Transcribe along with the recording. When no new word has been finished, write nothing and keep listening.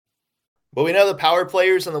Well, we know the power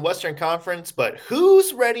players in the Western Conference, but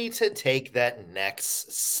who's ready to take that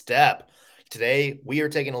next step? Today, we are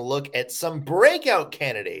taking a look at some breakout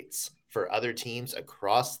candidates for other teams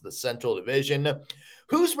across the Central Division.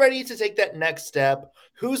 Who's ready to take that next step?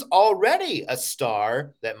 Who's already a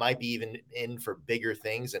star that might be even in for bigger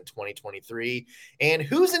things in 2023? And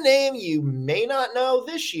who's a name you may not know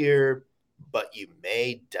this year, but you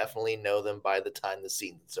may definitely know them by the time the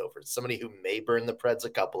season's over. Somebody who may burn the Preds a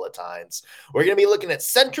couple of times. We're going to be looking at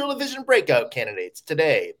Central Division breakout candidates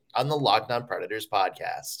today on the Locked On Predators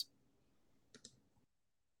podcast.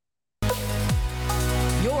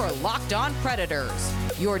 Your Locked On Predators,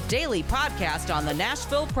 your daily podcast on the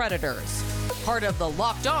Nashville Predators. Part of the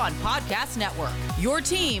Locked On Podcast Network, your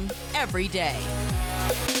team every day.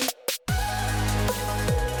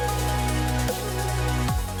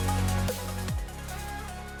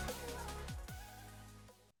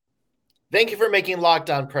 Thank you for making Locked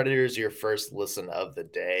On Predators your first listen of the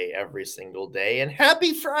day every single day. And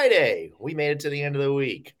happy Friday! We made it to the end of the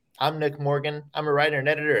week. I'm Nick Morgan. I'm a writer and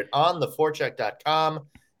editor at ontheforecheck.com,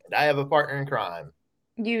 and I have a partner in crime.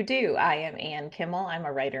 You do. I am Ann Kimmel. I'm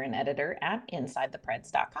a writer and editor at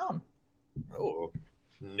InsideThePreds.com. Oh,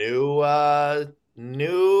 new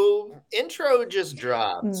intro just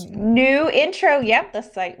dropped. New intro. Yep, the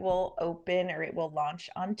site will open or it will launch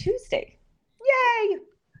on Tuesday. Yay!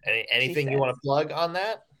 Anything you want to plug on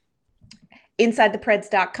that?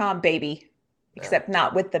 InsideThePreds.com, baby. Except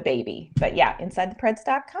not with the baby. But yeah,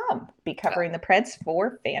 InsideThePreds.com. Be covering the Preds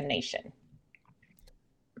for Fan Nation.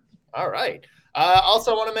 All right.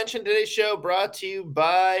 Also, I want to mention today's show brought to you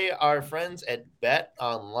by our friends at Bet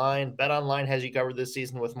Online. Bet Online has you covered this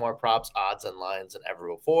season with more props, odds, and lines than ever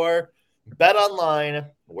before. Bet Online,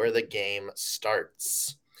 where the game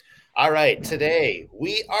starts. All right, today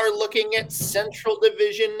we are looking at Central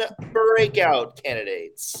Division breakout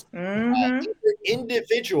candidates.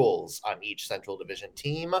 Individuals on each Central Division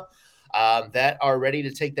team that are ready to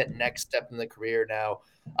take that next step in the career now.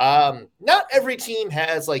 Not every team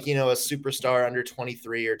has a superstar under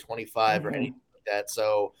 23 or 25 or anything like that.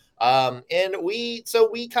 So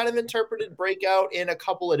we kind of interpreted breakout in a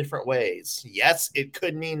couple of different ways. Yes, it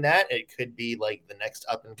could mean that. It could be like the next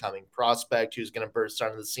up and coming prospect who's going to burst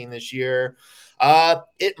onto the scene this year.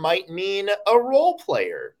 It might mean a role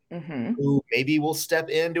player who maybe will step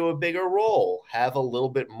into a bigger role, have a little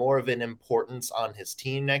bit more of an importance on his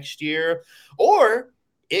team next year. Or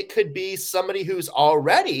it could be somebody who's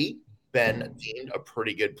already been deemed a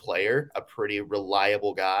pretty good player, a pretty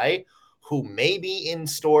reliable guy who may be in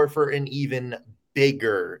store for an even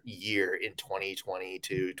bigger year in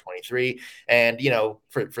 2022-23. And,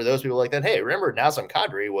 for those people like that, hey, remember Nazem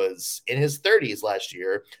Kadri was in his 30s last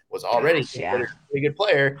year, was already a pretty good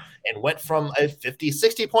player, and went from a 50,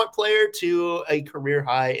 60-point player to a career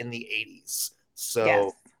high in the 80s.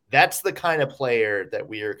 So that's the kind of player that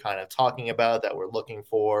we are kind of talking about, that we're looking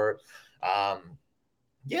for.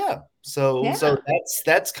 So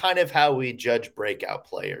that's kind of how we judge breakout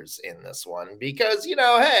players in this one, because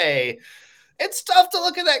hey, it's tough to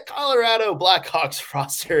look at that Colorado Blackhawks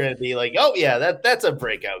roster and be like, oh yeah, that's a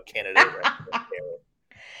breakout candidate right there.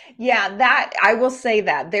 Yeah, that I will say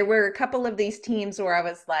that there were a couple of these teams where I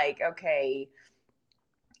was like, okay,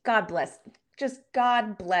 God bless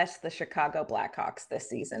the Chicago Blackhawks this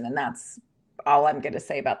season, and that's all I'm going to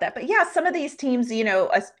say about that. But yeah, some of these teams,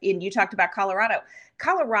 and you talked about Colorado.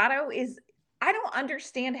 Colorado is, I don't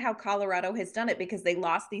understand how Colorado has done it, because they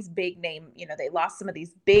lost these big name, they lost some of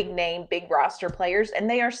these big name, big roster players, and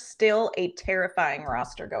they are still a terrifying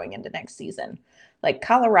roster going into next season. Like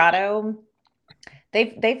Colorado,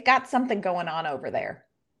 they've got something going on over there.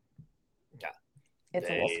 Yeah. It's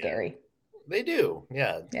a little scary. They do.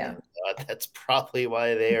 Yeah. And, that's probably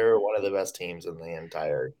why they are one of the best teams in the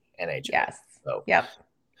entire NHL. Yes. So, yep.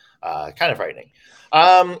 Kind of frightening.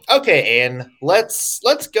 Okay, Ann, let's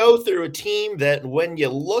go through a team that, when you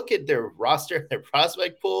look at their roster, their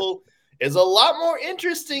prospect pool, is a lot more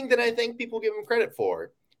interesting than I think people give them credit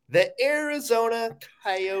for. The Arizona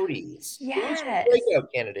Coyotes. Yes. Who's your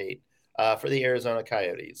breakout candidate for the Arizona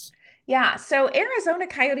Coyotes? Yeah, so Arizona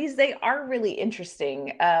Coyotes, they are really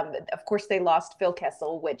interesting. Of course, they lost Phil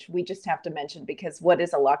Kessel, which we just have to mention, because what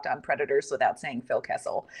is a Locked On Predators without saying Phil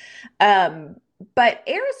Kessel? But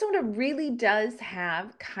Arizona really does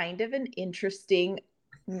have kind of an interesting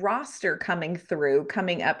roster coming through.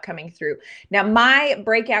 Now, my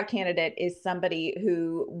breakout candidate is somebody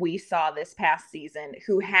who we saw this past season,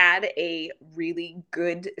 who had a really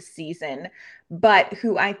good season, but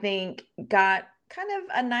who I think got kind of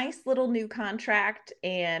a nice little new contract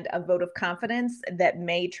and a vote of confidence that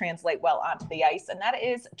may translate well onto the ice. And that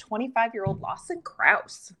is 25-year-old Lawson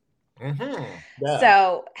Crouse. Yeah.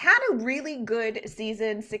 So had a really good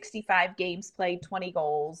season, 65 games played, 20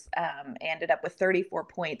 goals, ended up with 34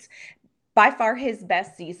 points. By far his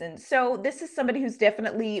best season. So this is somebody who's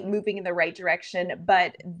definitely moving in the right direction,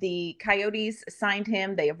 but the Coyotes signed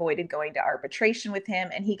him. They avoided going to arbitration with him,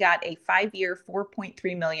 and he got a 5-year,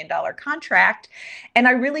 $4.3 million contract. And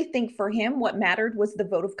I really think for him, what mattered was the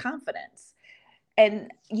vote of confidence. And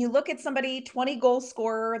you look at somebody 20 goal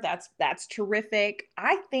scorer, that's terrific.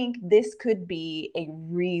 I think this could be a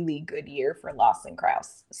really good year for Lawson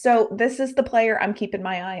Crouse. So this is the player I'm keeping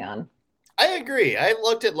my eye on. I agree. I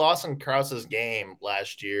looked at Lawson Krause's game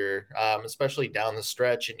last year, especially down the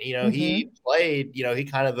stretch, and he played. He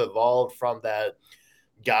kind of evolved from that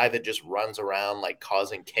guy that just runs around like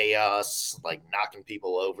causing chaos, like knocking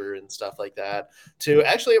people over and stuff like that, to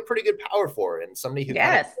actually a pretty good power forward and somebody who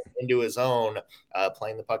kind of into his own,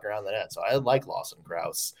 playing the puck around the net. So I like Lawson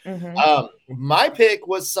Crouse. My pick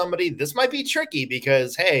was somebody. This might be tricky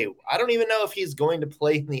because hey, I don't even know if he's going to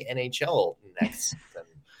play in the NHL next season.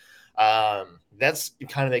 That's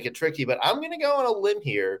kind of make it tricky, but I'm going to go on a limb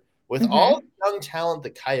here with all the young talent the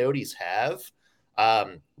Coyotes have.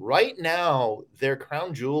 Right now, their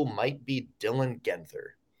crown jewel might be Dylan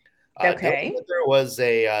Guenther. Okay. Dylan Guenther was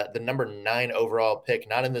the number 9 overall pick,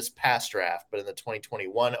 not in this past draft, but in the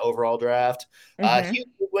 2021 overall draft.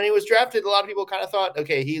 When he was drafted, a lot of people kind of thought,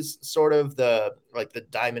 okay, he's sort of the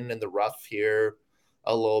diamond in the rough here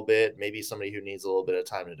a little bit, maybe somebody who needs a little bit of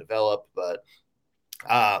time to develop, but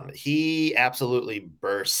he absolutely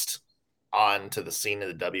burst onto the scene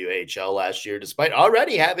of the WHL last year, despite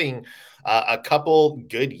already having a couple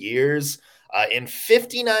good years in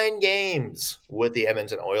 59 games with the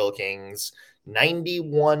Edmonton Oil Kings,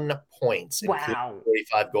 91 points, wow,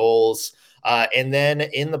 45 goals. And then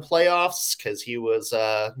in the playoffs, because he was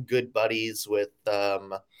good buddies with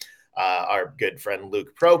our good friend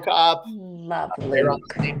Luke Prokop. Love Luke. They're on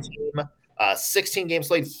the same team. 16 games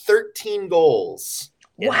played, 13 goals.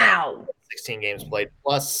 Wow. 16 games played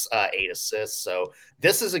plus 8 assists. So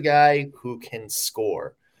this is a guy who can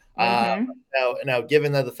score. Now,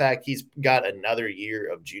 given that the fact he's got another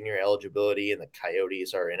year of junior eligibility and the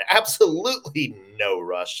Coyotes are in absolutely no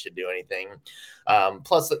rush to do anything.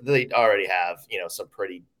 Plus they already have, some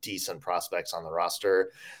pretty decent prospects on the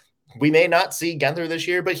roster. We may not see Guenther this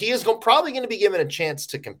year, but he is probably going to be given a chance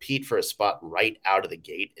to compete for a spot right out of the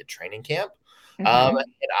gate at training camp. And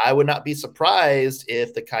I would not be surprised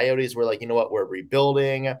if the Coyotes were like, you know what, we're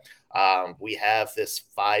rebuilding. We have this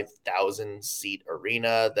 5,000 seat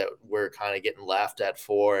arena that we're kind of getting laughed at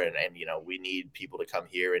for. And, we need people to come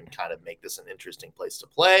here and kind of make this an interesting place to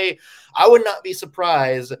play. I would not be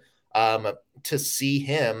surprised to see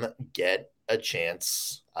him get a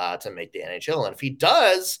chance to make the NHL. And if he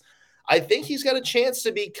does, I think he's got a chance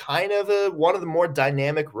to be kind of one of the more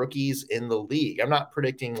dynamic rookies in the league. I'm not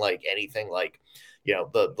predicting anything like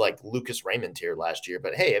Lucas Raymond tier last year,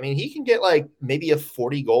 but hey, I mean, he can get maybe a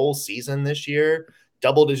 40-goal season this year,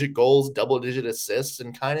 double-digit goals, double-digit assists,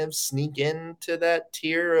 and kind of sneak into that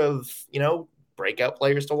tier of, breakout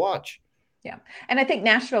players to watch. Yeah. And I think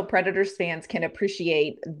Nashville Predators fans can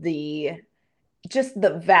appreciate the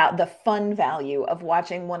fun value of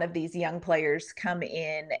watching one of these young players come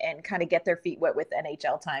in and kind of get their feet wet with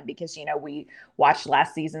NHL time, because, we watched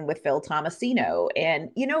last season with Phil Tomasino, and,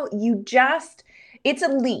 it's a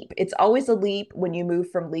leap. It's always a leap when you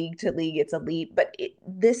move from league to league. It's a leap, but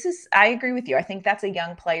I agree with you. I think that's a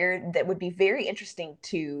young player that would be very interesting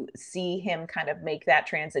to see him kind of make that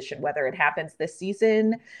transition, whether it happens this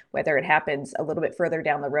season, whether it happens a little bit further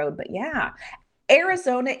down the road. But yeah,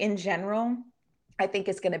 Arizona in general, I think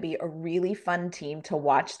is going to be a really fun team to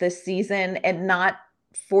watch this season, and not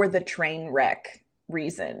for the train wreck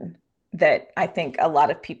reason that I think a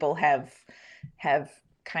lot of people have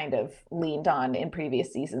kind of leaned on in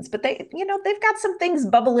previous seasons. But they've got some things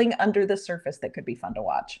bubbling under the surface that could be fun to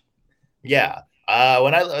watch. Yeah.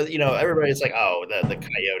 When everybody's like, oh, the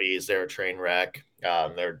Coyotes, they're a train wreck.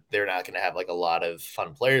 They're not going to have a lot of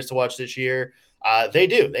fun players to watch this year. They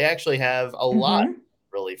do. They actually have a lot of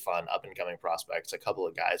really fun up and coming prospects, a couple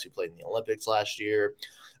of guys who played in the Olympics last year.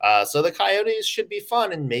 So the Coyotes should be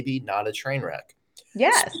fun and maybe not a train wreck.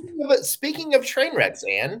 Yes. Speaking of train wrecks,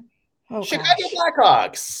 Anne, Chicago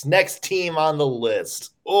Blackhawks, next team on the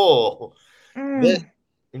list. Oh,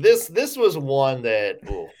 this was one that,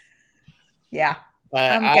 yeah.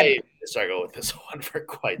 I struggle with this one for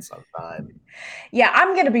quite some time. Yeah,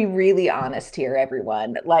 I'm going to be really honest here,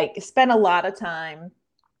 everyone. Spent a lot of time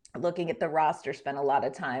looking at the roster, spent a lot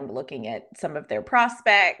of time looking at some of their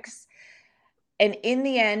prospects. And in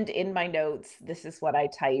the end, in my notes, this is what I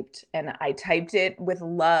typed. And I typed it with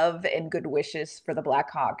love and good wishes for the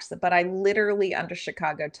Blackhawks. But I literally under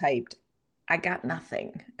Chicago typed, I got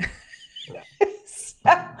nothing. Yeah. So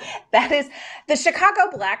that is, the Chicago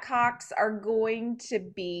Blackhawks are going to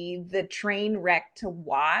be the train wreck to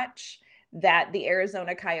watch that the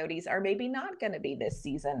Arizona Coyotes are maybe not going to be this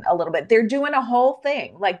season a little bit. They're doing a whole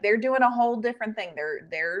thing. Like they're doing a whole different thing.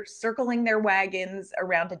 They're circling their wagons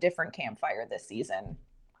around a different campfire this season.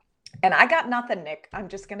 And I got nothing, Nick. I'm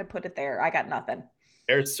just going to put it there. I got nothing.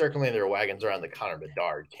 They're circling their wagons around the Connor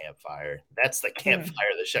Bedard campfire. That's the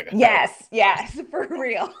campfire that Chicago. Yes, for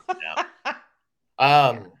real.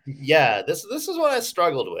 Yeah. This is what I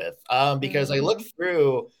struggled with. Because I looked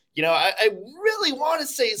through, I really want to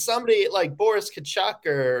say somebody like Boris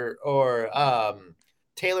Tkachuk or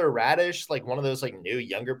Taylor Radish, like one of those like new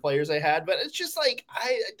younger players I had, but it's just like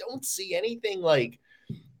I don't see anything like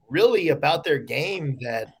really about their game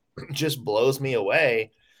that just blows me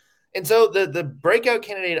away. And so the breakout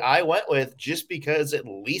candidate I went with, just because at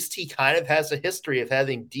least he kind of has a history of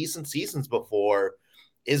having decent seasons before,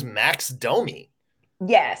 is Max Domi.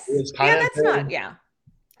 Yes. Who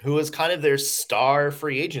was kind of their star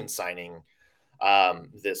free agent signing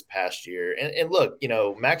this past year. And look,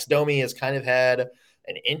 Max Domi has kind of had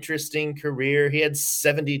an interesting career. He had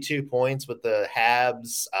 72 points with the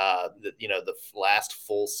Habs, the last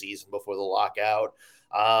full season before the lockout.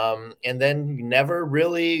 And then never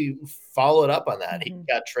really followed up on that. He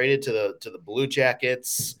got traded to the Blue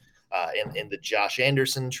Jackets in the Josh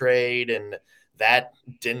Anderson trade, and that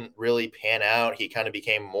didn't really pan out. He kind of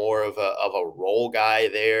became more of a role guy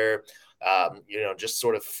there. Just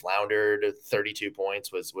sort of floundered. 32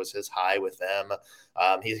 points was his high with them.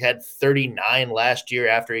 He had 39 last year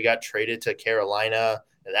after he got traded to Carolina,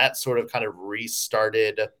 and that sort of kind of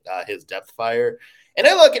restarted his depth fire. And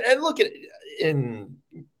I look at in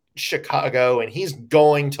Chicago, and he's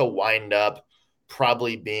going to wind up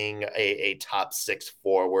probably being a top 6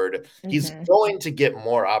 forward. He's going to get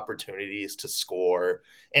more opportunities to score.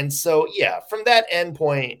 And so, yeah, from that end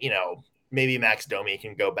point, maybe Max Domi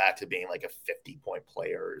can go back to being like a 50-point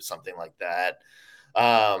player or something like that.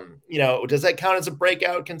 Does that count as a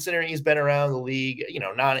breakout considering he's been around the league?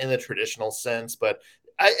 Not in the traditional sense, but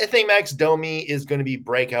I think Max Domi is going to be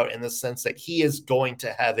breakout in the sense that he is going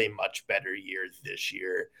to have a much better year this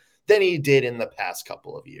year than he did in the past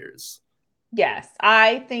couple of years. Yes,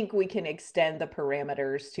 I think we can extend the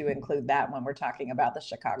parameters to include that when we're talking about the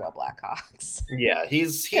Chicago Blackhawks. Yeah,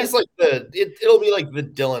 he's like it'll be like the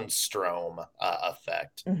Dylan Strome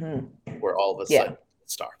effect, where all of a sudden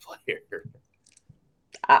star player.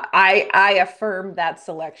 I affirm that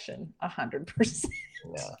selection 100%.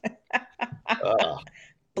 Yeah.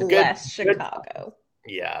 Bless Chicago.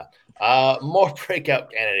 Yeah. More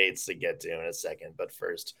breakout candidates to get to in a second. But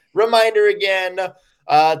first, reminder again,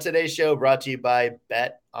 today's show brought to you by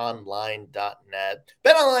betonline.net.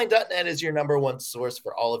 Betonline.net is your number one source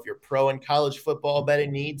for all of your pro and college football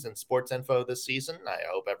betting needs and sports info this season. I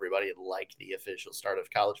hope everybody liked the official start of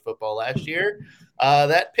college football last year.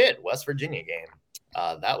 That Pitt, West Virginia game.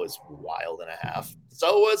 That was wild and a half.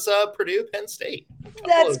 So was Purdue, Penn State.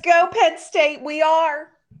 Let's go, Penn State. We are.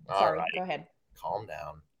 Sorry, right. Go ahead. Calm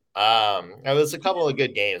down. It was a couple of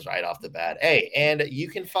good games right off the bat. Hey, and you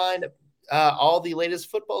can find all the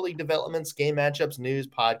latest Football League developments, game matchups, news,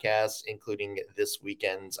 podcasts, including this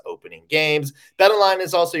weekend's opening games. BetOnline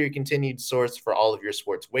is also your continued source for all of your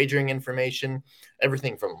sports wagering information,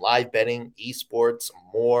 everything from live betting, esports,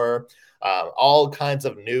 more. All kinds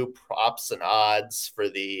of new props and odds for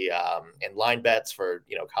the and line bets for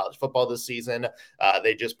college football this season.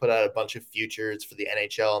 They just put out a bunch of futures for the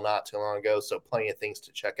NHL not too long ago, so plenty of things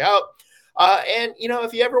to check out. And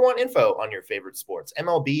if you ever want info on your favorite sports,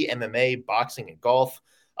 MLB, MMA, boxing, and golf,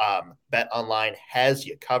 BetOnline has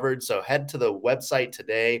you covered. So head to the website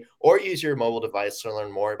today or use your mobile device to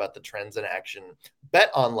learn more about the trends in action.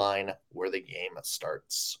 BetOnline, where the game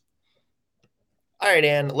starts. All right,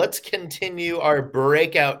 Ann, let's continue our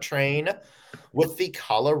breakout train with the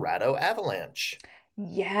Colorado Avalanche.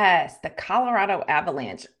 Yes, the Colorado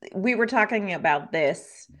Avalanche. We were talking about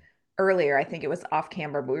this earlier. I think it was off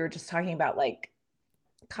camera, but we were just talking about like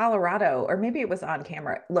Colorado, or maybe it was on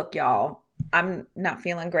camera. Look, y'all, I'm not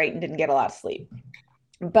feeling great and didn't get a lot of sleep.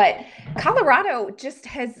 But Colorado just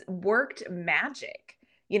has worked magic.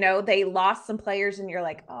 They lost some players and you're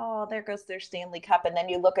like, oh, there goes their Stanley Cup. And then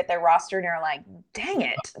you look at their roster and you're like, dang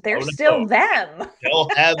it, they're still them. They'll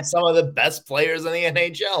have some of the best players in the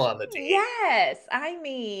NHL on the team. Yes. I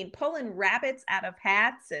mean, pulling rabbits out of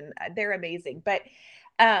hats, and they're amazing. But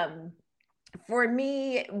For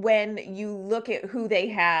me, when you look at who they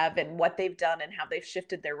have and what they've done and how they've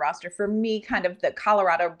shifted their roster, for me, kind of the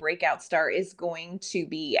Colorado breakout star is going to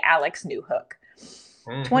be Alex Newhook.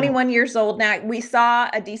 Mhm. 21 years old now. We saw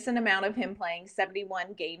a decent amount of him playing,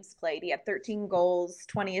 71 games played. He had 13 goals,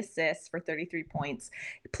 20 assists for 33 points.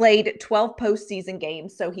 Played 12 postseason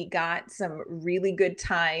games, so he got some really good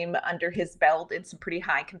time under his belt in some pretty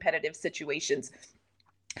high competitive situations.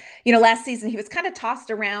 Last season he was kind of tossed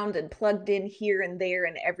around and plugged in here and there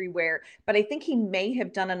and everywhere, but I think he may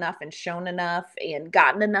have done enough and shown enough and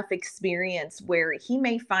gotten enough experience where he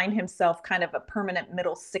may find himself kind of a permanent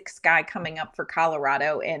middle six guy coming up for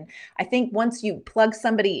Colorado. And I think once you plug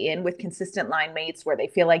somebody in with consistent line mates where they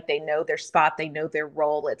feel like they know their spot, they know their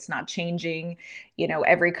role, it's not changing,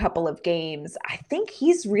 every couple of games, I think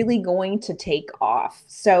he's really going to take off.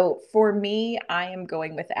 So for me, I am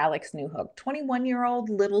going with Alex Newhook,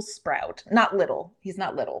 21-year-old little sprout. Not little, he's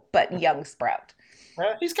not little, but young sprout.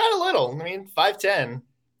 He's kind of little. I mean, 5'10".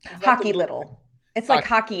 He's not the Hockey little. It's like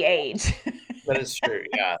hockey. hockey age. That is true.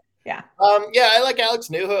 Yeah. Yeah. Yeah, I like Alex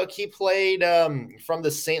Newhook. He played from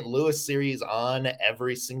the St. Louis series on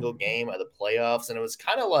every single game of the playoffs, and it was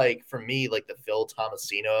kind of like, for me, like the Phil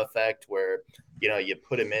Tomasino effect, where you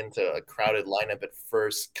put him into a crowded lineup at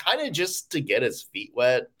first, kind of just to get his feet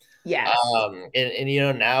wet. Yes.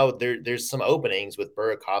 And now there's some openings with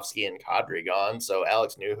Burakovsky and Kadri gone, so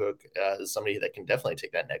Alex Newhook is somebody that can definitely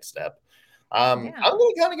take that next step. Yeah. I'm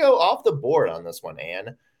going to kind of go off the board on this one,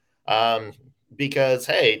 Anne. Because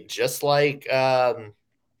hey, just like my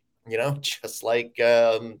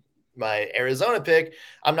Arizona pick,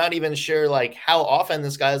 I'm not even sure like how often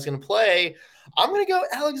this guy is going to play. I'm going to go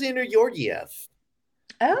Alexander Georgiev.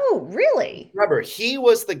 Oh, really? Remember, he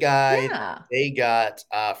was the guy Yeah. they got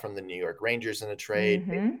from the New York Rangers in a trade.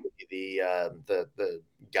 Mm-hmm. The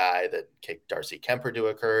guy that kicked Darcy Kemper to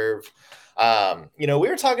a curve. We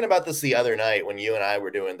were talking about this the other night when you and I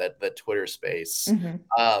were doing the Twitter space.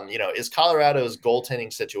 Mm-hmm. Is Colorado's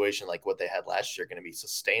goaltending situation like what they had last year going to be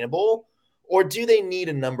sustainable, or do they need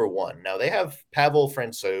a number one? Now they have Pavel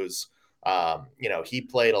Francouz. He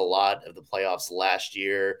played a lot of the playoffs last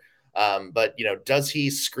year. But does he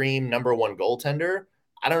scream number one goaltender?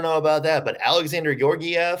 I don't know about that, but Alexander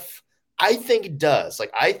Georgiev, I think it does.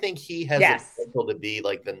 Like, I think he has the potential to be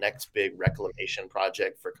like the next big reclamation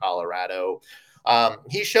project for Colorado.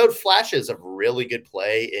 He showed flashes of really good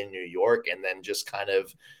play in New York, and then just kind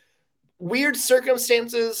of weird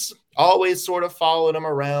circumstances always sort of followed him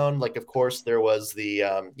around. Like, of course, there was the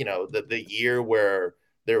year where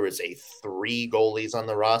there was 3 goalies on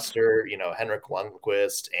the roster, Henrik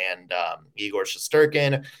Lundqvist and Igor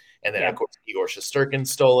Shesterkin. And then, of course, Igor Shesterkin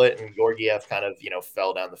stole it, and Georgiev kind of,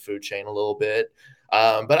 fell down the food chain a little bit.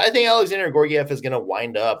 But I think Alexander Georgiev is going to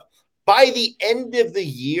wind up, by the end of the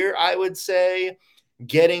year, I would say,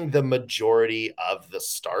 getting the majority of the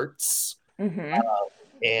starts. Mm-hmm.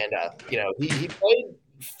 He played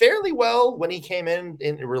fairly well when he came in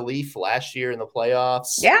relief last year in the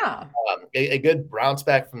playoffs. Yeah. A good bounce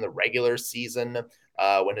back from the regular season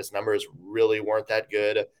when his numbers really weren't that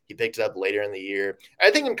good. He picked it up later in the year.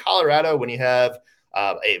 I think in Colorado, when you have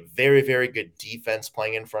a very, very good defense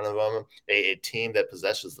playing in front of them, a team that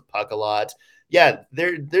possesses the puck a lot,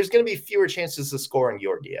 there's going to be fewer chances to score in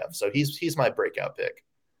Georgiev. So he's my breakout pick.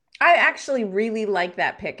 I actually really like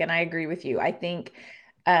that pick, and I agree with you. I think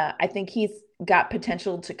he's got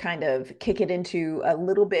potential to kind of kick it into a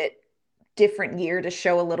little bit different year to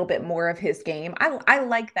show a little bit more of his game. I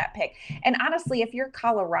like that pick. And honestly, if you're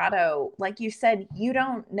Colorado, like you said, you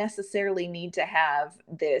don't necessarily need to have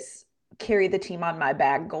this carry the team on my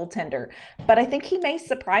back goaltender, but I think he may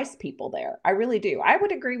surprise people there. I really do. I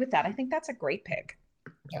would agree with that. I think that's a great pick.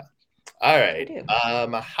 Yeah. All right.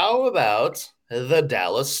 How about the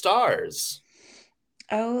Dallas Stars?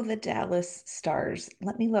 Oh, the Dallas Stars.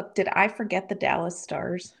 Let me look. Did I forget the Dallas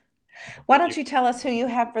Stars? Why don't you tell us who you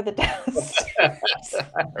have for the Dallas Stars?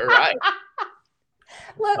 Right.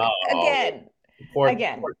 Look, again. Poor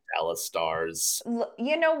Dallas Stars.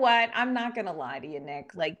 You know what? I'm not going to lie to you,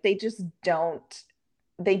 Nick. Like, they just don't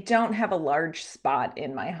have a large spot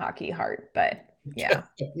in my hockey heart, but yeah.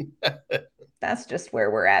 That's just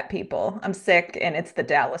where we're at, people. I'm sick, and it's the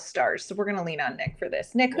Dallas Stars. So we're going to lean on Nick for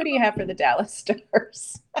this. Nick, who do you have for the Dallas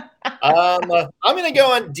Stars? I'm going to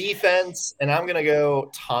go on defense, and I'm going to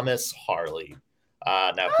go Thomas Harley.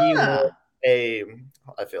 Now, he was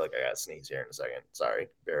I feel like I got to sneeze here in a second. Sorry.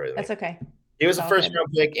 Bear with me. That's okay. He was a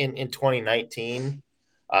first-round pick in 2019.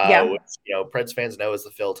 Which, Preds fans know is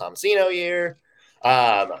the Phil Tomasino year.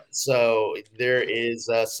 So there is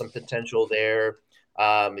some potential there.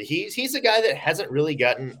 He's a guy that hasn't really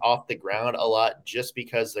gotten off the ground a lot just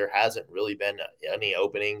because there hasn't really been any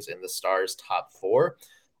openings in the Stars top 4.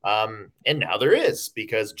 And now there is,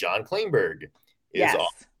 because John Klingberg is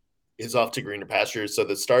Yes. off to greener pastures. So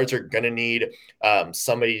the Stars are going to need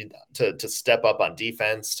somebody to step up on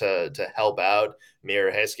defense to help out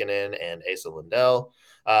Mira Heiskanen and Asa Lindell.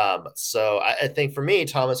 So I think for me,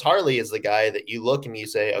 Thomas Harley is the guy that you look and you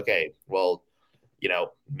say, okay, well,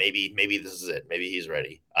 maybe this is it. Maybe he's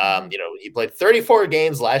ready. He played 34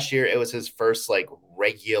 games last year. It was his first like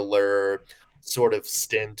regular sort of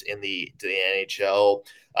stint in the NHL.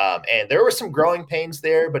 And there were some growing pains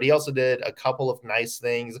there, but he also did a couple of nice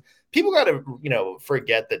things. People got to,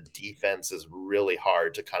 forget that defense is really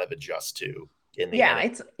hard to kind of adjust to in the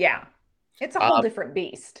NHL. It's a whole different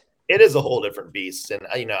beast. It is a whole different beast. And,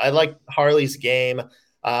 I like Harley's game.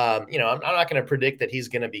 I'm not going to predict that he's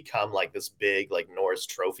going to become like this big, like Norris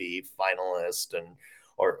Trophy finalist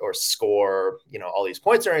or score, all these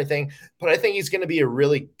points or anything. But I think he's going to be a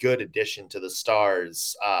really good addition to the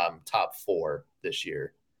Stars top 4 this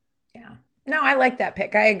year. Yeah. No, I like that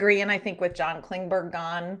pick. I agree. And I think with John Klingberg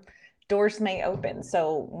gone, doors may open.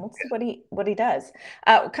 So we'll see what he does.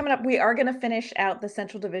 Coming up, we are going to finish out the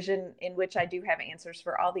Central Division, in which I do have answers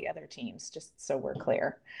for all the other teams, just so we're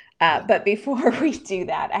clear. But before we do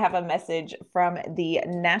that, I have a message from the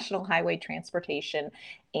National Highway Transportation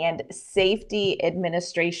and Safety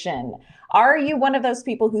Administration. Are you one of those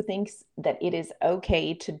people who thinks that it is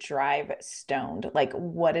okay to drive stoned? Like,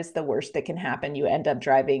 what is the worst that can happen? You end up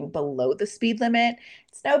driving below the speed limit.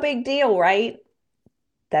 It's no big deal, right?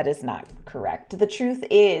 That is not correct. The truth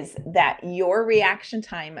is that your reaction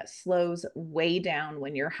time slows way down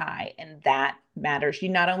when you're high, and that matters. You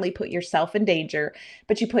not only put yourself in danger,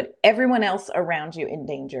 but you put everyone else around you in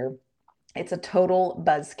danger. It's a total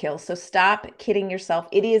buzzkill. So stop kidding yourself.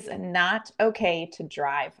 It is not okay to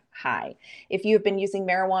drive high. If you have been using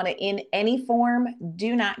marijuana in any form,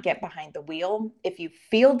 do not get behind the wheel. If you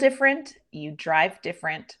feel different, you drive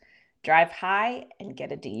different. Drive high and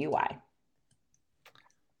get a DUI.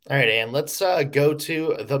 All right, Ann, let's go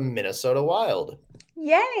to the Minnesota Wild.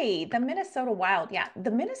 Yay, the Minnesota Wild. Yeah, the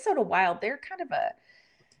Minnesota Wild, they're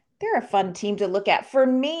a fun team to look at. For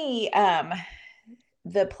me,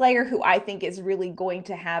 the player who I think is really going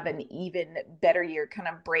to have an even better year, kind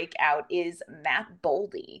of breakout, is Matt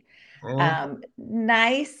Boldy.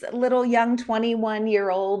 Nice little young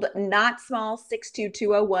 21-year-old, not small, 6'2",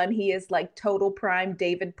 201. He is like total prime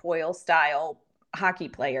David Poile style hockey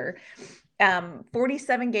player.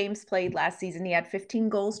 47 games played last season. He had 15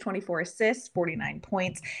 goals, 24 assists, 49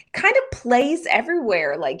 points. Kind of plays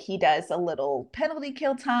everywhere. Like, he does a little penalty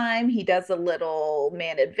kill time. He does a little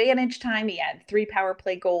man advantage time. He had 3 power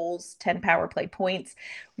play goals, 10 power play points.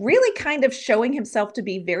 Really kind of showing himself to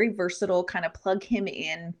be very versatile, kind of plug him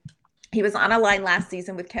in. He was on a line last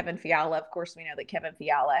season with Kevin Fiala. Of course, we know that Kevin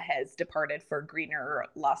Fiala has departed for greener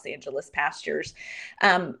Los Angeles pastures.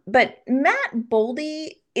 But Matt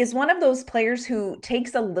Boldy is one of those players who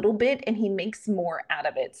takes a little bit and he makes more out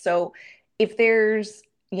of it. So if there's,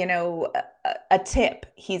 a tip,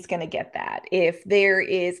 he's going to get that. If there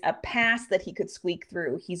is a pass that he could squeak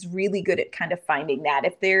through, he's really good at kind of finding that.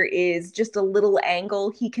 If there is just a little angle,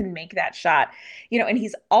 he can make that shot, and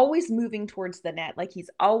he's always moving towards the net. Like, he's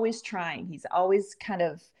always trying. He's always kind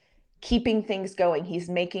of keeping things going. He's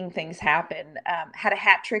making things happen. Had a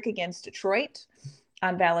hat trick against Detroit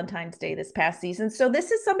on Valentine's Day this past season. So this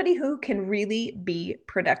is somebody who can really be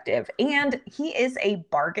productive, and he is a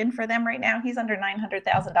bargain for them right now. He's under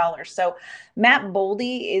 $900,000. So Matt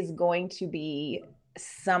Boldy is going to be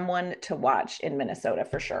someone to watch in Minnesota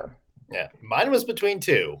for sure. Yeah, mine was between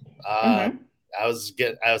 2. I was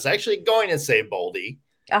actually going to say Boldy.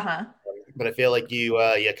 But I feel like you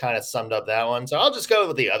kind of summed up that one. So I'll just go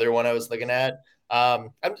with the other one I was looking at. I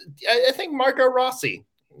think Marco Rossi.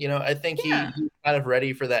 I think he's kind of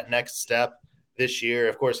ready for that next step this year.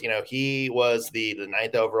 Of course, he was the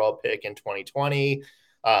 9th overall pick in 2020.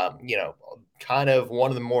 Kind of one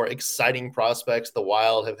of the more exciting prospects the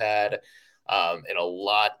Wild have had in a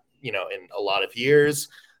lot of years.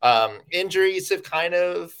 Injuries have kind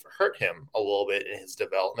of hurt him a little bit in his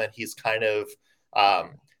development. He's kind of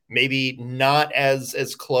maybe not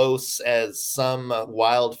as close as some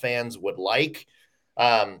Wild fans would like.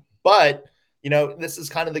 But this is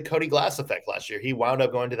kind of the Cody Glass effect last year. He wound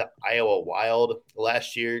up going to the Iowa Wild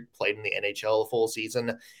last year, played in the NHL a full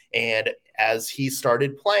season. And as he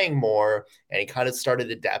started playing more and he kind of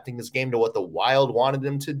started adapting his game to what the Wild wanted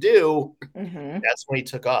him to do, that's when he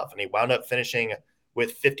took off. And he wound up finishing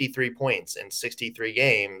with 53 points in 63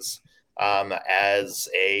 games as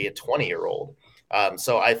a 20-year-old.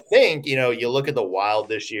 So I think, you look at the Wild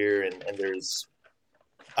this year, and there's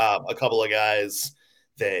a couple of guys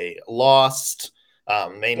they lost,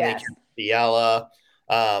 mainly Yes. Fiala,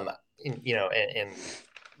 and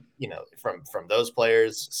from those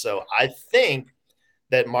players. So I think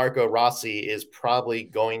that Marco Rossi is probably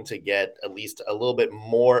going to get at least a little bit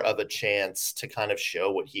more of a chance to kind of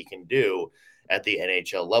show what he can do at the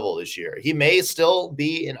NHL level this year. He may still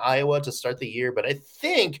be in Iowa to start the year, but I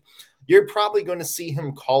think you're probably going to see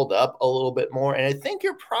him called up a little bit more. And I think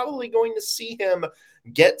you're probably going to see him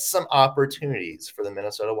get some opportunities for the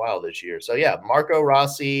Minnesota Wild this year. So, yeah, Marco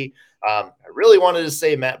Rossi. I really wanted to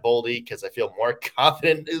say Matt Boldy because I feel more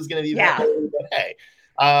confident it was going to be Matt Boldy. But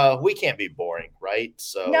hey, we can't be boring, right?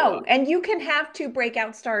 So no, and you can have 2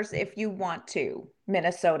 breakout stars if you want to,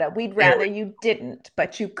 Minnesota. We'd rather you didn't,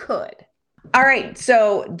 but you could. All right,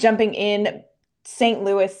 so jumping in, St.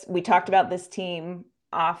 Louis, we talked about this team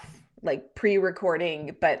off like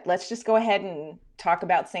pre-recording, but let's just go ahead and talk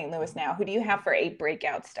about St. Louis now. Who do you have for a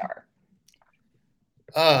breakout star?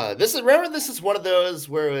 This is one of those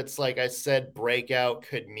where it's like I said, breakout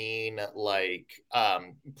could mean like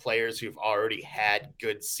players who've already had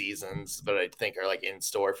good seasons, but I think are like in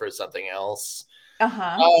store for something else.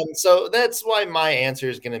 So that's why my answer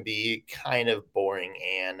is going to be kind of boring,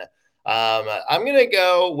 and I'm going to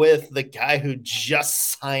go with the guy who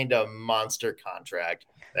just signed a monster contract.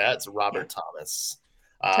 That's Robert Thomas.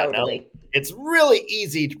 Totally. Now, it's really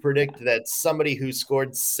easy to predict that somebody who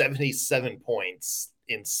scored 77 points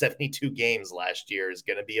in 72 games last year is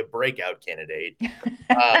going to be a breakout candidate.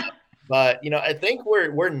 But, I think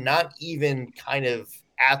we're not even kind of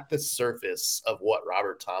at the surface of what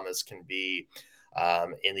Robert Thomas can be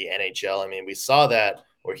in the NHL. I mean, we saw that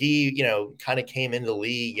where he, kind of came into the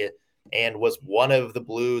league and was one of the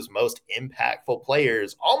Blues' most impactful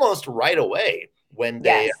players almost right away when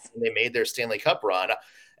they made their Stanley Cup run.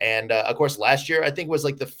 And of course, last year, I think was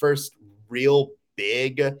like the first real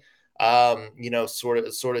big,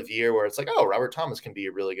 sort of year where it's like, oh, Robert Thomas can be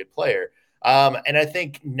a really good player. And I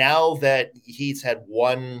think now that he's had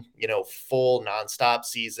one, full nonstop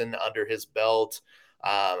season under his belt,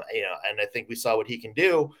 and I think we saw what he can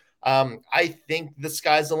do. I think the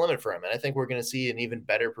sky's the limit for him. And I think we're going to see an even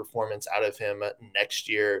better performance out of him next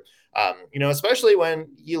year. Especially when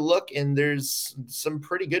you look and there's some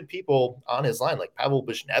pretty good people on his line, like Pavel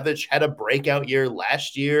Buchnevich had a breakout year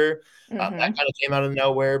last year. That kind of came out of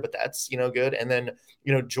nowhere, but that's, good. And then,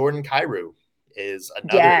 Jordan Kyrou is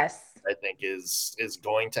another, I think is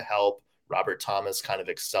going to help Robert Thomas kind of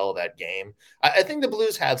excel that game. I think the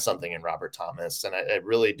Blues have something in Robert Thomas, and I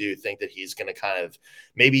really do think that he's going to kind of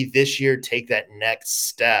maybe this year take that next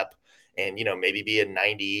step and, maybe be a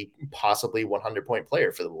 90, possibly 100-point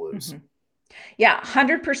player for the Blues. Yeah,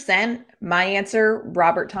 100%. My answer,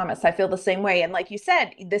 Robert Thomas. I feel the same way. And like you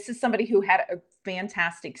said, this is somebody who had a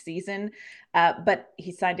fantastic season, but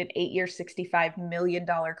he signed an 8-year, $65 million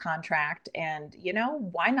contract. And,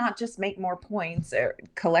 why not just make more points or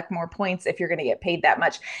collect more points if you're going to get paid that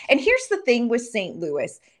much? And here's the thing with St.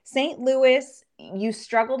 Louis. St. Louis, you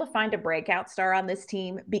struggle to find a breakout star on this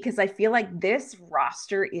team because I feel like this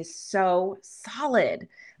roster is so solid.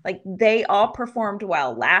 Like they all performed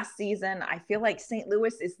well last season. I feel like St.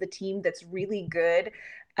 Louis is the team that's really good,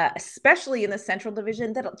 especially in the Central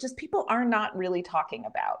Division, that just people are not really talking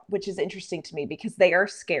about, which is interesting to me because they are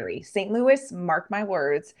scary. St. Louis, mark my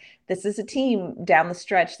words, this is a team down the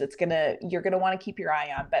stretch that's you're going to want to keep your eye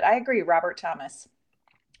on. But I agree, Robert Thomas,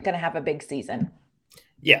 going to have a big season.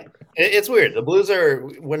 Yeah, it's weird. The Blues are,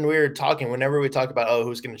 whenever we talk about,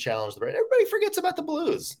 who's going to challenge the Red, everybody forgets about the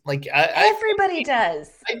Blues. Like everybody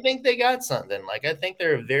does. I think they got something. Like I think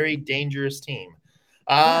they're a very dangerous team.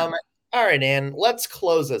 All right, Ann, let's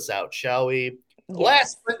close this out, shall we? Yes.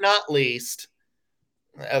 Last but not least,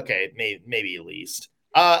 okay, maybe least,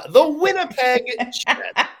 the Winnipeg Jets.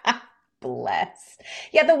 Bless.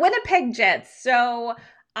 Yeah, the Winnipeg Jets. So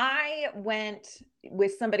I went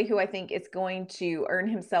with somebody who I think is going to earn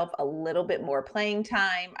himself a little bit more playing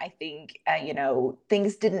time. I think,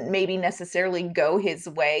 things didn't maybe necessarily go his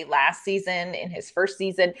way last season in his first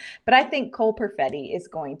season, but I think Cole Perfetti is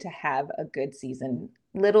going to have a good season.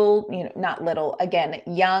 Not little, again,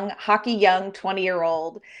 young,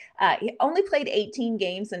 20-year-old. He only played 18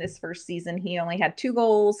 games in his first season. He only had 2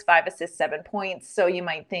 goals, 5 assists, 7 points. So you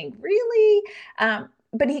might think, really?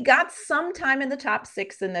 But he got some time in the top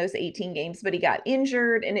 6 in those 18 games, but he got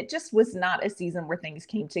injured, and it just was not a season where things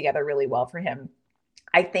came together really well for him.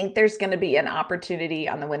 I think there's going to be an opportunity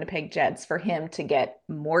on the Winnipeg Jets for him to get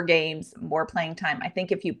more games, more playing time. I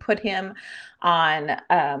think if you put him on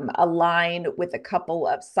a line with a couple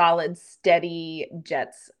of solid, steady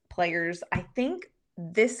Jets players. I think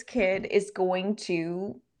this kid is going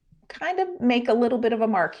to kind of make a little bit of a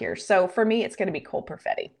mark here. So for me, it's going to be Cole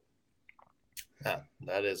Perfetti. Yeah,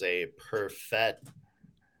 that is a perfect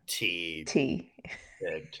T.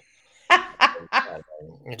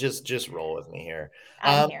 Just roll with me here.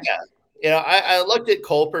 I'm here. Yeah. You know, I looked at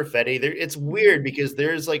Cole Perfetti. It's weird because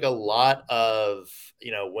there's like a lot of,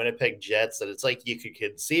 Winnipeg Jets that it's like you could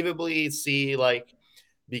conceivably see like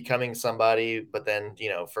becoming somebody, but then,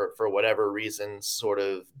 for whatever reason, sort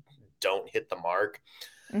of don't hit the mark.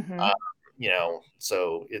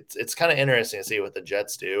 So it's kind of interesting to see what the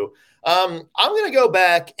Jets do. I'm going to go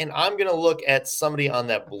back and I'm going to look at somebody on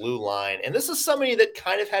that blue line. And this is somebody that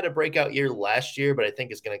kind of had a breakout year last year, but I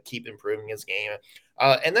think is going to keep improving his game.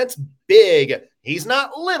 And that's big. He's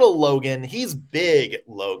not little Logan. He's big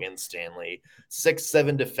Logan Stanley.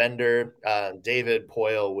 6'7" defender. David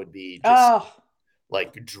Poile would be just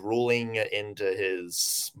like drooling into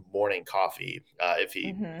his morning coffee if he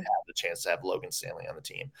had the chance to have Logan Stanley on the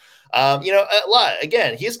team.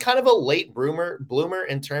 Again, he's kind of a late bloomer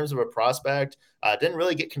in terms of a prospect. Didn't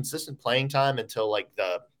really get consistent playing time until like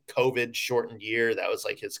the COVID shortened year. That was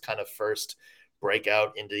like his kind of first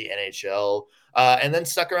breakout into the NHL, and then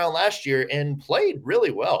stuck around last year and played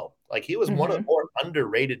really well. Like he was one of the more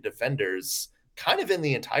underrated defenders kind of in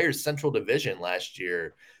the entire Central Division last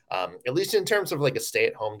year. At least in terms of like a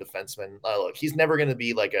stay-at-home defenseman. Look, he's never going to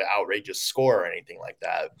be like an outrageous scorer or anything like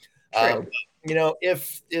that.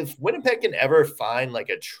 If Winnipeg can ever find like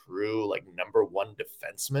a true like number one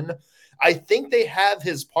defenseman, I think they have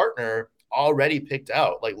his partner already picked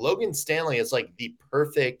out. Like Logan Stanley is like the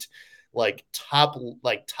perfect like top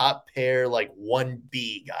pair like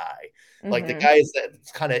 1B guy. Like the guys that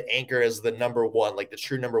kind of anchor as the number one, like the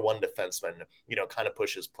true number one defenseman, kind of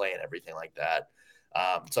pushes play and everything like that.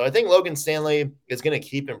 So I think Logan Stanley is going to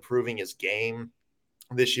keep improving his game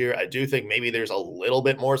this year. I do think maybe there's a little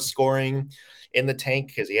bit more scoring in the tank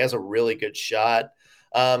because he has a really good shot.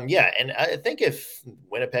 And I think if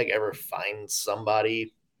Winnipeg ever finds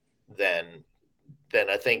somebody, then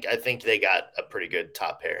I think they got a pretty good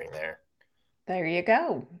top pairing there. There you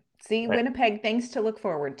go. See, right. Winnipeg, things to look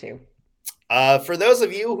forward to. For those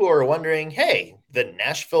of you who are wondering, hey, the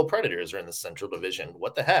Nashville Predators are in the Central Division.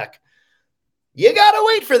 What the heck? You got to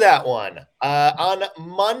wait for that one. On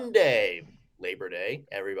Monday, Labor Day,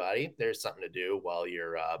 everybody, there's something to do while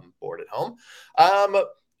you're bored at home.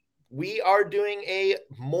 We are doing a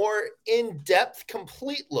more in-depth,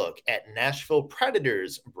 complete look at Nashville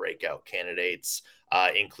Predators breakout candidates,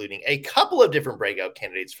 including a couple of different breakout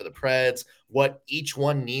candidates for the Preds, what each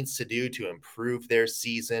one needs to do to improve their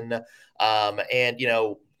season, and,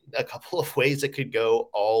 a couple of ways it could go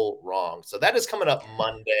all wrong. So that is coming up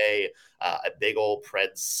Monday, a big old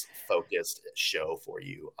Preds focused show for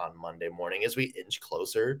you on Monday morning as we inch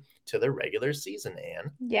closer to the regular season,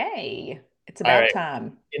 Anne. Yay. It's about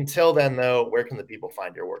time. Until then, though, where can the people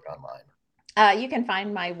find your work online? You can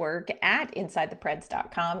find my work at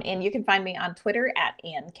InsideThePreds.com, and you can find me on Twitter at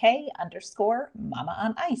AnnK_Mama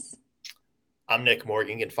on Ice. I'm Nick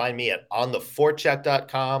Morgan. You can find me at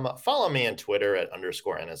ontheforecheck.com. Follow me on Twitter at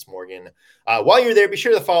 _NSMorgan. While you're there, be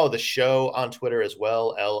sure to follow the show on Twitter as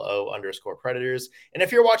well, LO_Predators. And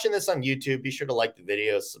if you're watching this on YouTube, be sure to like the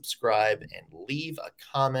video, subscribe, and leave a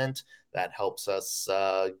comment. That helps us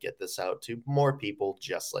get this out to more people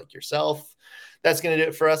just like yourself. That's going to do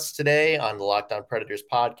it for us today on the Locked On Predators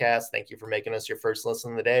podcast. Thank you for making us your first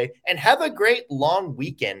listen of the day. And have a great long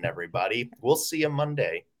weekend, everybody. We'll see you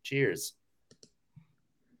Monday. Cheers.